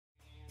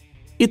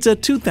It's a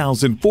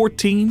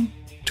 2014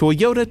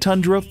 Toyota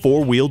Tundra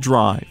 4-wheel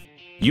drive.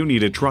 You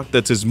need a truck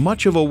that's as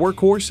much of a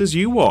workhorse as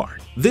you are.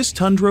 This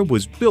Tundra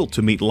was built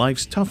to meet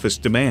life's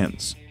toughest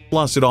demands.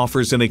 Plus, it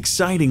offers an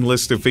exciting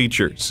list of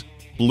features: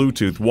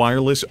 Bluetooth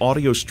wireless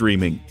audio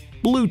streaming,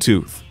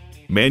 Bluetooth,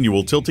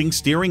 manual tilting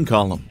steering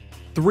column,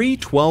 3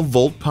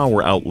 12-volt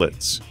power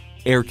outlets,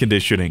 air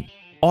conditioning,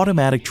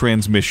 automatic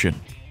transmission,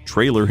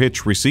 trailer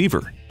hitch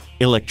receiver,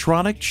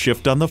 electronic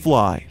shift on the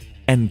fly,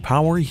 and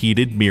power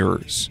heated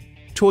mirrors.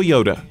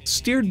 Toyota,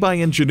 steered by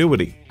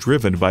ingenuity,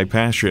 driven by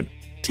passion.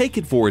 Take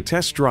it for a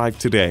test drive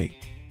today.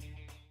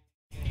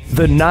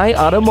 The Nye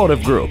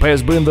Automotive Group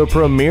has been the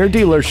premier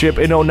dealership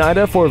in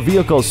Oneida for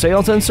vehicle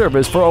sales and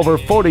service for over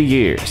 40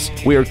 years.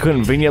 We are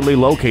conveniently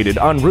located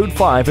on Route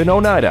 5 in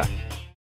Oneida.